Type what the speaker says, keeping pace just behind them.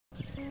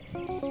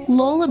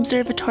Lowell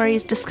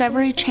Observatory's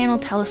Discovery Channel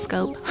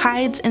telescope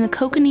hides in the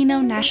Coconino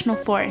National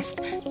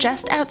Forest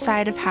just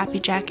outside of Happy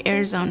Jack,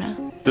 Arizona.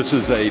 This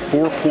is a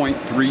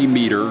 4.3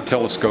 meter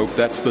telescope.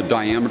 That's the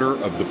diameter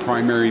of the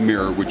primary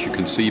mirror, which you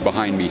can see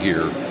behind me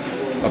here,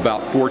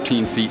 about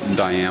 14 feet in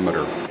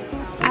diameter.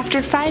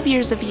 After 5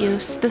 years of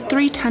use, the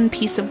 3-ton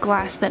piece of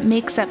glass that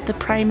makes up the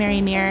primary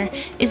mirror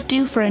is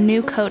due for a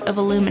new coat of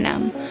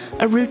aluminum,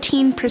 a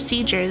routine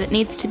procedure that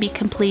needs to be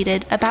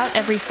completed about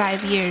every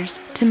 5 years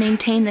to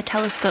maintain the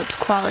telescope's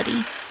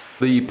quality.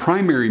 The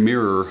primary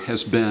mirror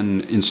has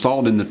been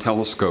installed in the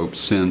telescope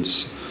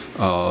since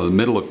the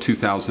middle of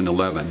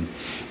 2011,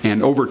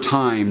 and over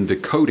time the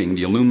coating,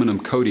 the aluminum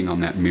coating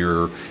on that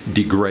mirror,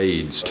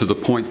 degrades to the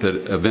point that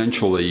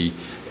eventually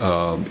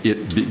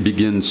it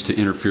begins to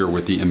interfere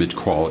with the image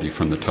quality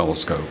from the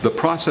telescope. The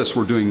process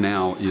we're doing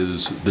now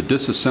is the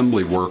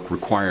disassembly work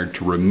required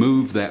to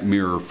remove that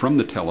mirror from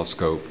the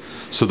telescope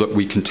so that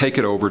we can take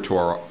it over to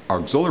our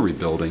auxiliary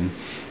building,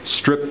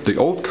 strip the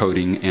old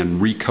coating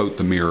and recoat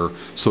the mirror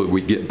so that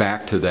we get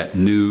back to that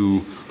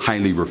new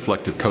highly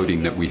reflective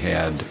coating that we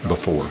had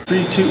before.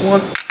 3, 2,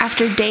 1.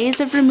 After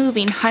days of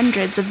removing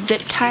hundreds of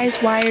zip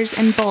ties, wires,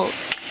 and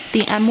bolts,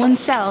 the M1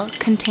 cell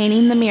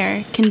containing the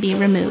mirror can be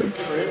removed.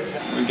 Here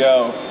we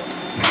go.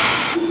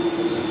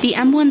 The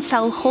M1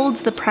 cell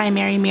holds the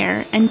primary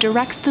mirror and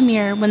directs the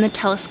mirror when the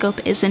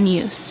telescope is in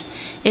use.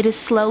 It is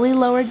slowly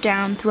lowered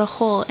down through a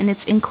hole in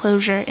its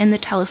enclosure in the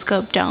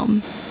telescope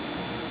dome.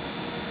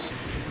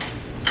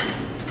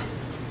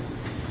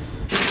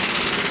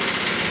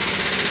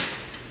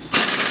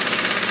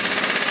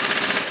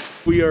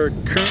 We are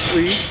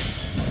currently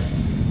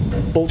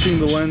bolting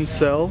the lens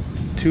cell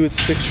to its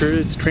fixture,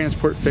 its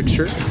transport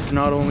fixture.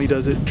 Not only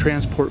does it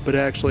transport, but it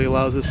actually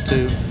allows us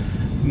to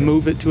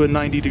move it to a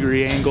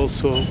 90-degree angle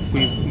so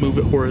we move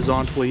it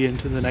horizontally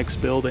into the next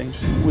building.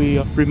 We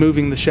are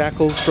removing the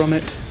shackles from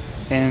it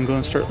and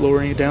going to start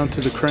lowering it down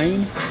to the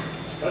crane.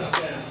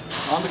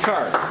 On the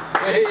cart.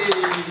 Hey!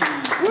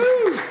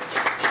 Woo!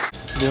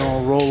 Then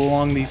I'll roll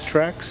along these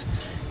tracks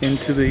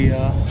into the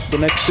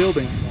next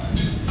building.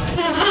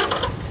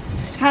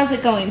 How's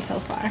it going so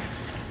far?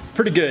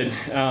 Pretty good.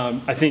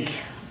 I think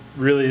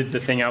really the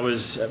thing I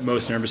was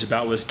most nervous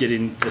about was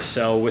getting the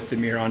cell with the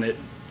mirror on it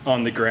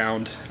on the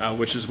ground,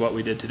 which is what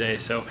we did today.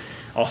 So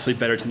I'll sleep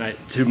better tonight.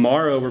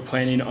 Tomorrow we're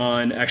planning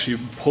on actually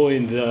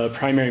pulling the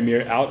primary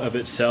mirror out of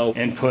its cell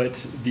and put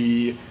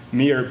the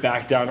mirror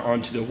back down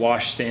onto the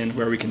wash stand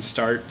where we can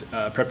start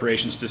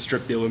preparations to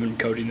strip the aluminum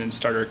coating and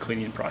start our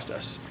cleaning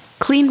process.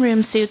 Clean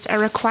room suits are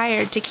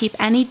required to keep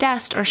any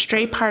dust or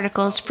stray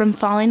particles from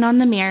falling on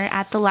the mirror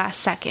at the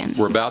last second.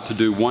 We're about to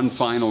do one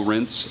final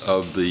rinse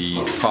of the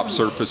top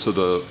surface of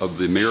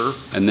the mirror,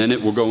 and then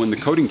it will go in the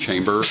coating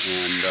chamber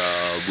and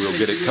we'll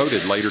get it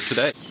coated later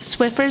today.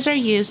 Swiffers are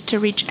used to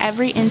reach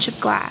every inch of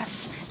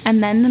glass,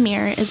 and then the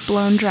mirror is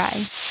blown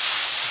dry.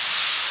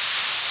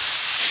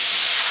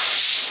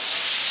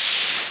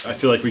 I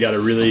feel like we got a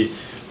really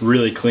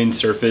clean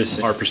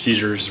surface. Our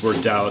procedures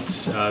worked out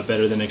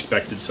better than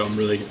expected, so I'm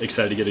really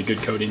excited to get a good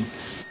coating.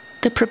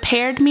 The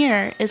prepared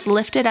mirror is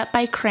lifted up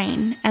by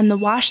crane and the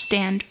wash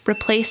stand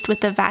replaced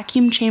with the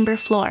vacuum chamber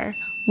floor,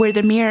 where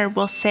the mirror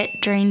will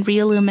sit during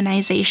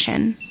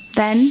re-aluminization.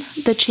 Then,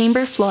 the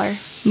chamber floor,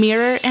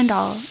 mirror and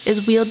all,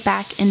 is wheeled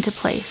back into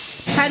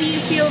place. How do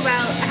you feel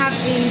about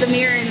having the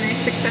mirror in there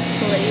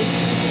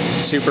successfully?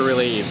 Super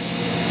relieved.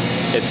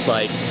 It's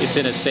like, it's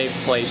in a safe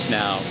place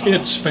now.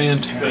 It's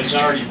fantastic. It's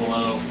already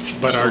below.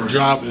 But our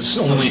job is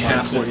only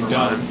halfway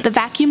done. The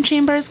vacuum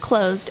chamber is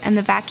closed and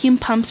the vacuum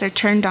pumps are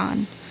turned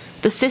on.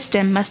 The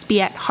system must be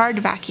at hard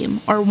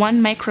vacuum, or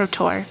 1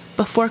 microtorr,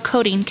 before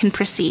coating can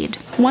proceed.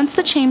 Once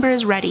the chamber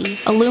is ready,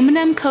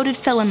 aluminum-coated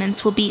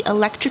filaments will be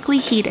electrically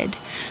heated,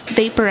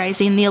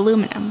 vaporizing the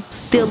aluminum.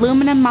 The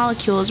aluminum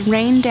molecules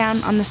rain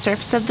down on the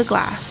surface of the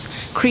glass,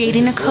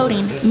 creating a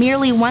coating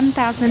merely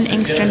 1,000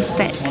 angstroms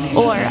thick,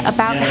 or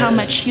about how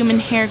much human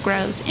hair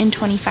grows in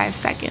 25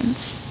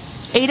 seconds.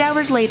 8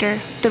 hours later,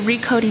 the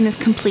recoating is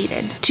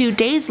completed. 2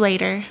 days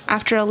later,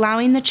 after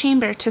allowing the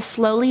chamber to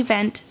slowly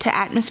vent to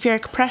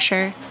atmospheric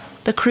pressure,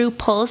 the crew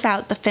pulls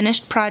out the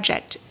finished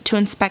project to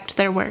inspect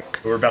their work.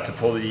 We're about to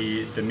pull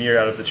the mirror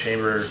out of the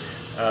chamber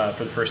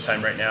for the first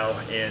time right now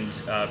and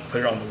put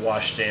it on the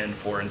wash stand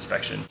for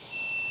inspection.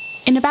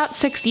 In about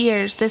 6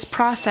 years, this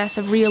process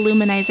of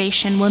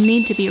re-aluminization will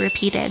need to be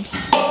repeated.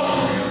 All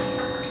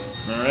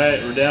right,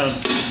 we're down.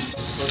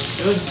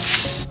 Looks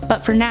good.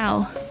 But for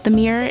now, the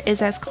mirror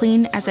is as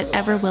clean as it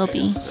ever will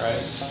be.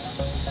 Right.